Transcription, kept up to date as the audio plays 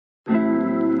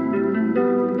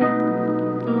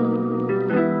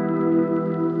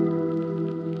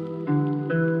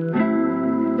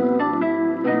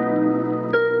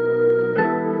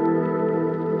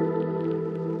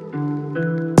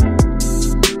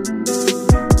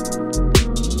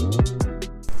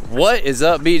What is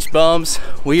up, beach bums?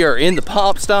 We are in the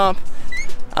Pomp Stomp.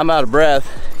 I'm out of breath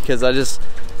because I just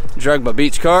dragged my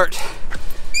beach cart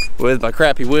with my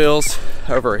crappy wheels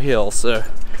over a hill, so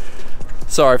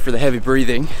sorry for the heavy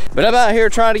breathing. But I'm out here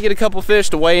trying to get a couple fish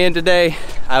to weigh in today.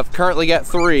 I've currently got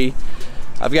 3.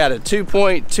 I've got a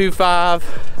 2.25,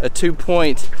 a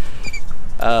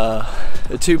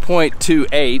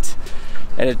 2.28,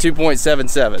 and a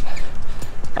 2.77.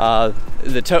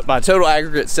 My total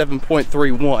aggregate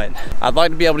 7.31. I'd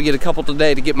like to be able to get a couple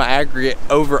today to get my aggregate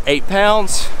over 8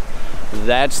 pounds.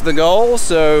 That's the goal.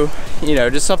 So, you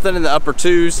know, just something in the upper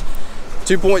 2s,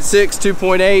 2.6,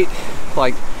 2.8,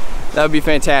 like that would be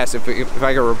fantastic. If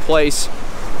I could replace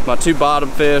my 2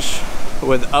 bottom fish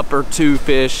with upper 2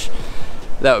 fish,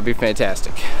 that would be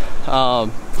fantastic.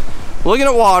 Looking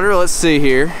at water, let's see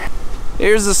here.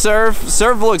 Here's the surf.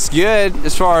 Surf looks good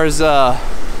as far as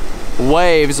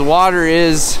waves. The water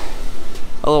is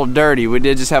a little dirty. We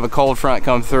did just have a cold front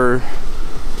come through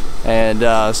and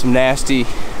some nasty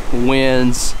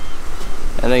winds.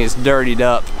 I think it's dirtied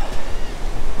up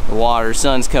the water.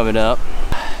 Sun's coming up.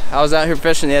 I was out here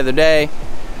fishing the other day,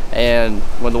 and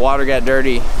when the water got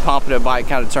dirty, pompano bite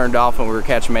kind of turned off and we were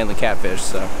catching mainly catfish,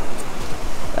 so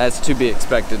that's to be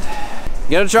expected.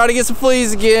 Gonna try to get some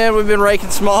fleas again. We've been raking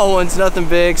small ones, nothing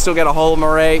big. Still got a hole in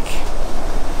my rake.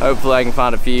 Hopefully I can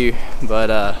find a few, but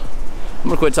I'm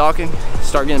gonna quit talking,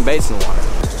 start getting baits in the water.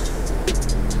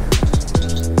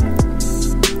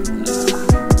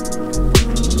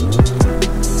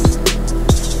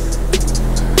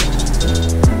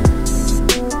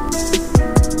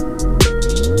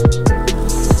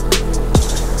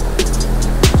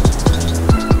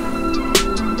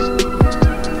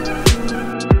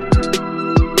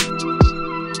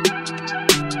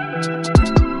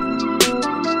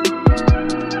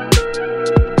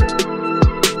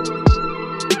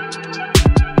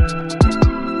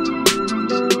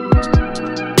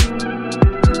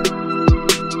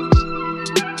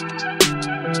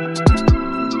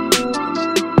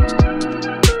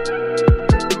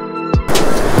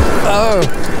 Oh,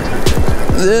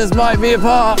 this might be a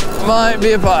pop, I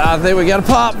think we got a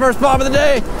pop. First pop of the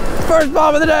day, first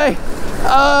pop of the day.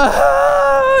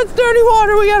 It's dirty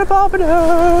water, we got a pompano.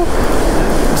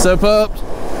 I'm so pumped.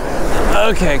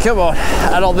 Okay, come on.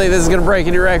 I don't think this is gonna break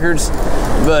any records,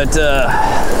 but it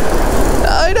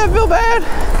doesn't feel bad.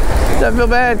 Doesn't feel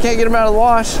bad, can't get him out of the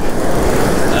wash.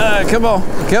 Come on,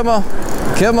 come on,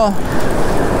 come on.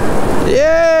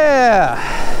 Yeah,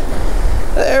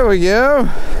 there we go.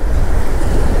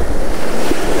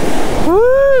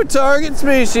 Woo, target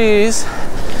species.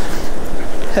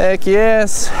 Heck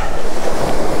yes.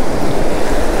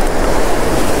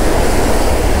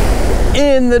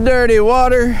 In the dirty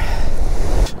water.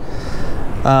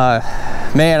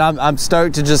 Man, I'm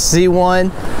stoked to just see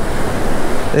one.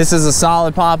 This is a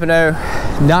solid pompano.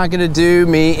 Not gonna do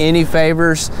me any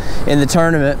favors in the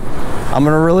tournament. I'm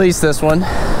gonna release this one,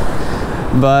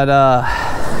 but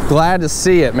glad to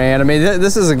see it, man. I mean,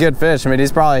 this is a good fish. I mean,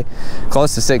 he's probably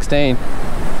close to 16,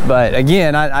 but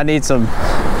again, I need some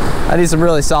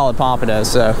really solid pompanos.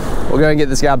 So we'll go and get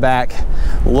this guy back,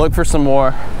 look for some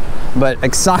more, but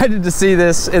excited to see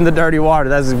this in the dirty water.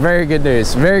 That's very good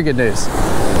news, very good news.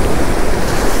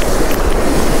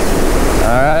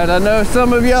 All right, I know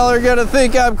some of y'all are gonna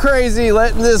think I'm crazy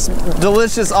letting this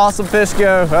delicious, awesome fish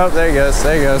go. Oh, there he goes,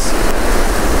 there he goes.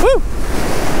 Woo!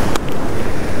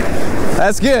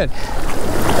 That's good.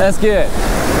 That's good.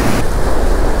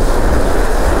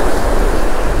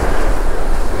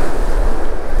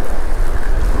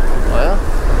 Well.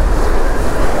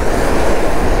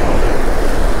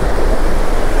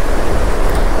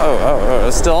 Oh,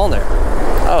 it's still on there.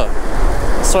 Oh,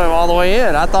 it swam all the way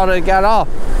in. I thought it got off.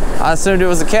 I assumed it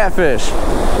was a catfish.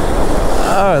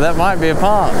 Oh, that might be a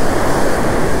pomp.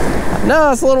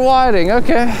 No, it's a little whiting.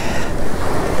 Okay.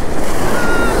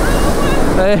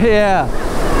 Yeah,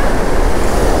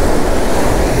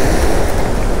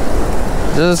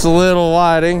 just a little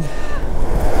whiting.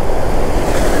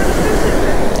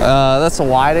 That's a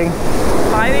whiting.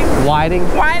 Whiting? Whiting.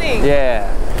 Whiting. Yeah.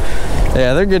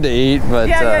 Yeah, they're good to eat, but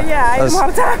yeah, I eat them all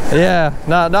the time. Yeah,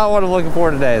 not what I'm looking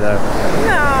for today though. No.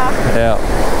 Yeah.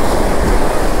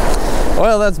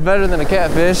 Well, that's better than a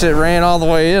catfish. It ran all the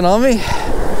way in on me.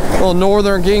 Little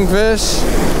northern kingfish.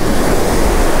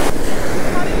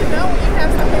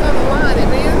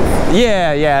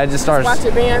 Yeah, it just starts. Watch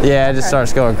it bend? Yeah, it just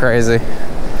starts going crazy.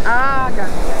 Ah, got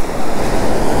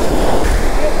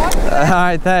it. All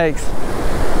right, thanks.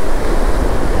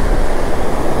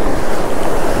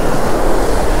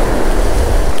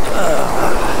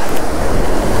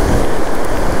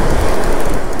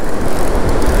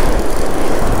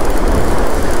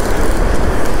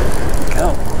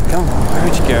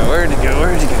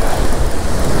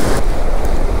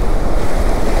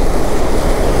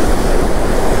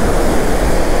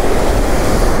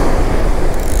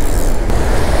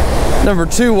 Number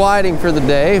 2 whiting for the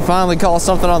day. Finally caught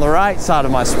something on the right side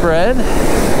of my spread.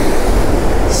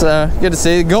 So good to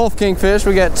see. Gulf kingfish.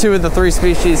 We got 2 of the 3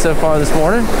 species so far this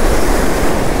morning.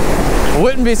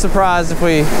 Wouldn't be surprised if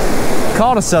we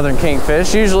caught a southern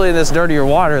kingfish. Usually in this dirtier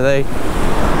water, they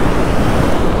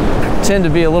tend to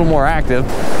be a little more active.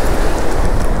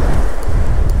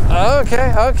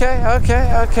 Okay.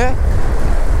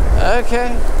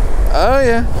 Oh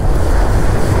yeah.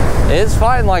 It's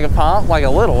fighting like a pomp, like a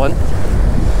little one.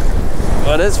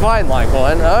 But it's fighting like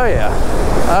one. Oh yeah.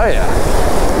 Oh yeah.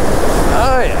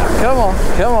 Oh yeah. Come on.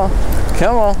 Come on.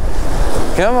 Come on.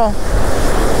 Come on.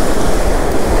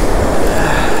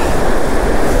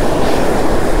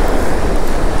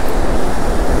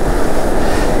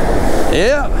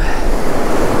 Yep.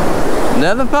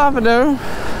 Another pompano.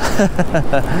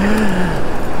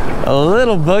 A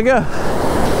little bugger.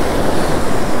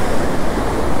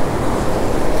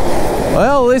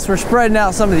 Well, at least we're spreading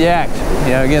out some of the act.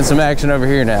 You know, getting some action over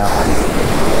here now.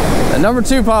 The number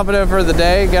 2 pompano for the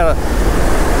day. Got a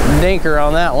dinker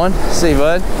on that one. See,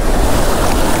 bud?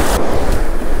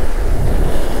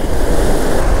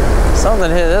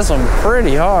 Something hit this one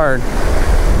pretty hard.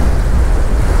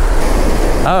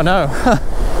 Oh no.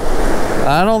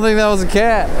 I don't think that was a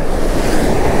cat.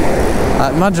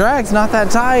 My drag's not that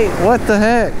tight. What the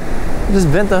heck? I just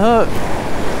bent the hook.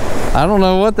 I don't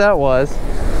know what that was.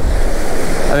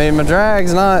 I mean, my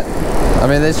drag's not, I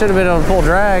mean, they should have been on a full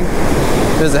drag.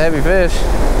 It was a heavy fish.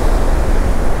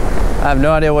 I have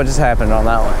no idea what just happened on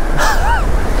that one.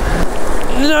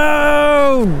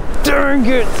 No! Dang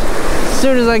it! As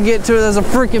soon as I get to it, there's a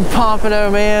freaking pompano,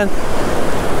 man.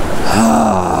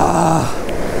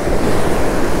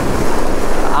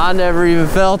 I never even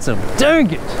felt him. Dang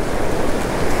it!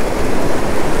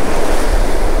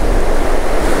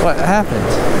 What happened?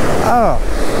 Oh.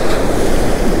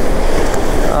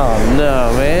 Oh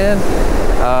no, man.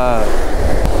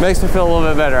 Makes me feel a little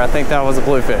bit better. I think that was a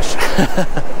bluefish.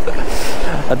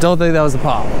 I don't think that was a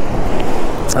pop.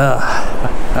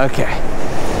 Okay.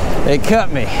 It cut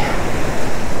me.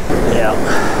 Yeah.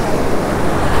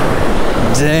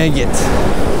 Dang it.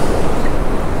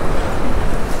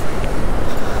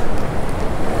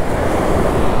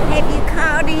 Have you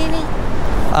caught any?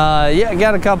 Yeah,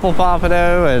 got a couple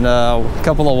pompano and a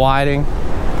couple of whiting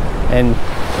and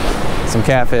some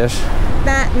catfish.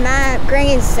 My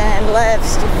grandson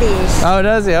loves to fish. Oh,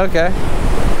 does he? Okay.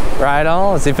 Right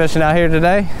on. Is he fishing out here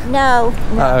today? No.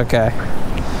 Oh, okay.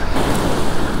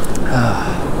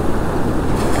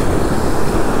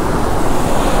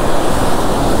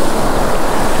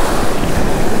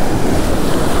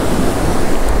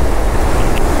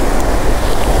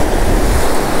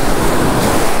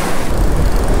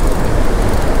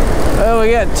 Well,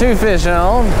 we got 2 fish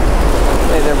on. I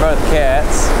think they're both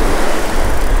cats.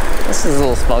 This is a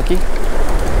little spunky.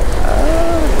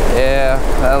 Yeah,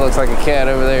 that looks like a cat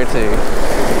over there too.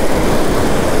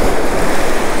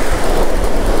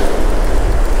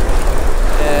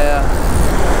 Yeah.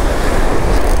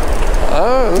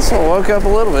 Oh, this one woke up a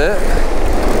little bit.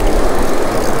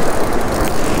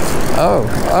 Oh,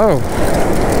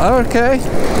 okay.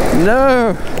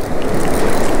 No.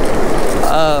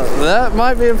 That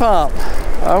might be a pomp.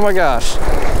 Oh my gosh.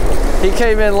 He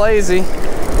came in lazy.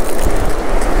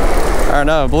 Or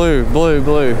no, blue.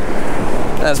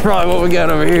 That's probably what we got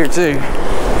over here too.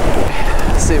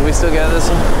 Let's see if we still got this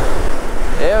one.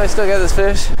 Yeah, we still got this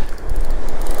fish.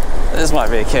 This might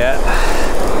be a cat.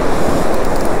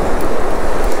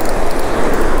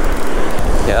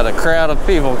 Got a crowd of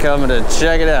people coming to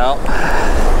check it out.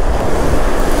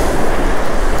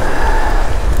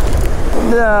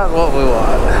 Not what we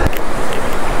want.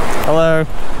 Hello.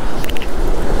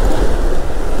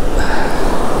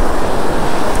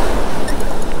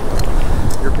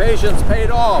 Patience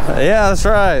paid off. Yeah, that's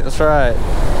right. That's right.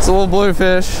 It's a little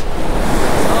bluefish.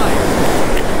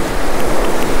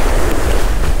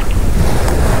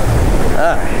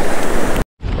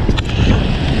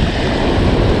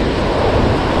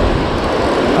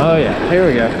 Oh yeah, here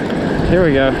we go. Here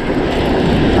we go.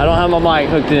 I don't have my mic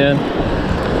hooked in.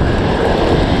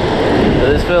 But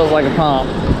this feels like a pomp.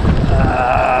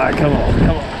 Come on.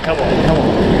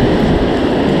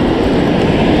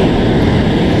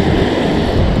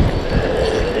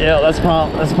 Yeah, that's a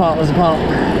pomp. That's a pomp.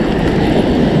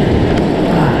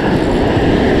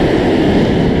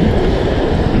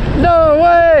 No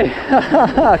way!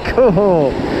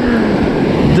 Cool.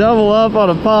 Double up on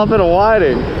a pomp and a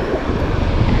whiting.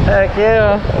 Heck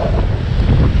yeah.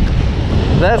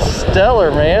 That's stellar,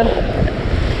 man.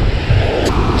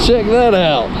 Check that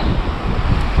out.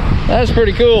 That's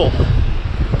pretty cool.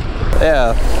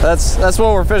 Yeah, that's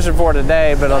what we're fishing for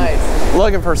today, but nice. I'm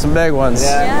looking for some big ones.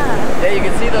 Yeah, you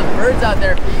can see those birds out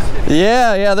there feasting.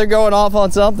 Yeah, they're going off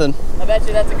on something. I bet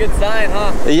you that's a good sign,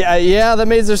 huh? Yeah, that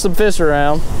means there's some fish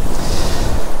around.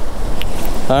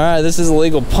 All right, this is a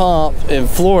legal pump in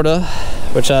Florida,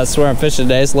 which I swear I'm fishing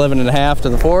today. It's 11.5 to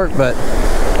the fork, but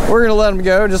we're gonna let them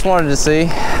go. Just wanted to see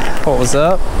what was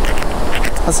up.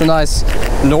 That's a nice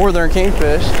northern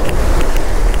kingfish.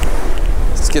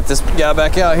 Let's get this guy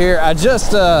back out here. I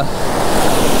just caught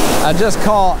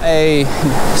a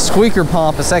squeaker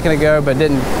pump a second ago, but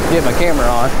didn't get my camera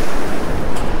on. Do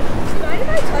you mind if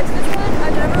I touch this one?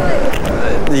 I've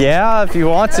never like. Yeah, if you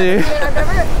want to.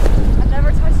 I've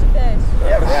never touched a fish.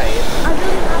 Yeah, right. I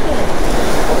really haven't.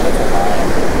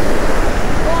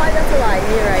 Well, that's a lie.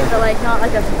 You're right, but like not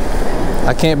like a.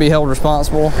 I can't be held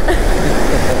responsible.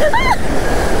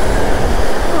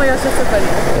 Oh my gosh, that's so funny.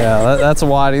 Yeah, that's a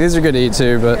whitey. These are good to eat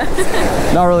too, but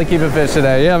not really keeping fish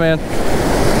today. Yeah, man.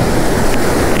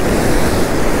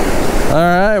 All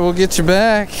right, we'll get you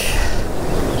back.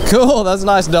 Cool, that's a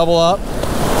nice double up.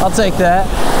 I'll take that.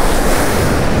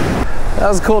 That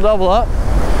was a cool double up.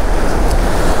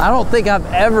 I don't think I've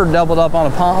ever doubled up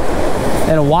on a pump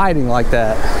and a whiting like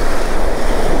that.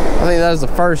 I think that is the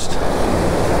first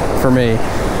for me.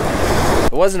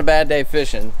 It wasn't a bad day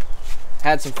fishing.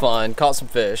 Had some fun, caught some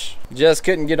fish. Just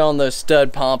couldn't get on those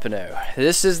stud pompano.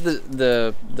 This is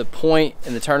the point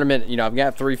in the tournament. You know, I've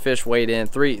got 3 fish weighed in,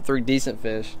 three decent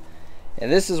fish.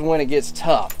 And this is when it gets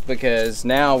tough because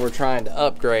now we're trying to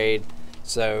upgrade.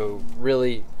 So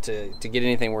really to get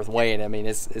anything worth weighing, I mean,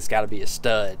 it's gotta be a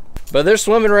stud. But they're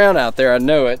swimming around out there, I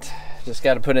know it. Just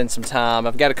gotta put in some time.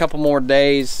 I've got a couple more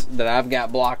days that I've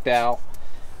got blocked out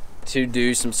to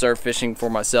do some surf fishing for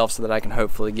myself so that I can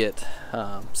hopefully get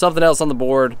something else on the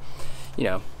board. You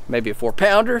know, maybe a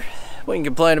 4-pounder. We can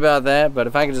complain about that, but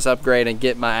if I can just upgrade and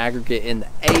get my aggregate in the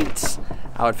 8s,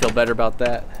 I would feel better about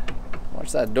that.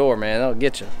 Watch that door, man, that'll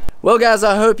get you. Well guys,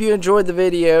 I hope you enjoyed the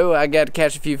video. I got to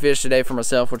catch a few fish today for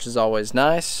myself, which is always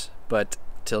nice. But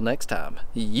till next time,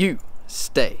 you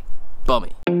stay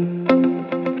bummy.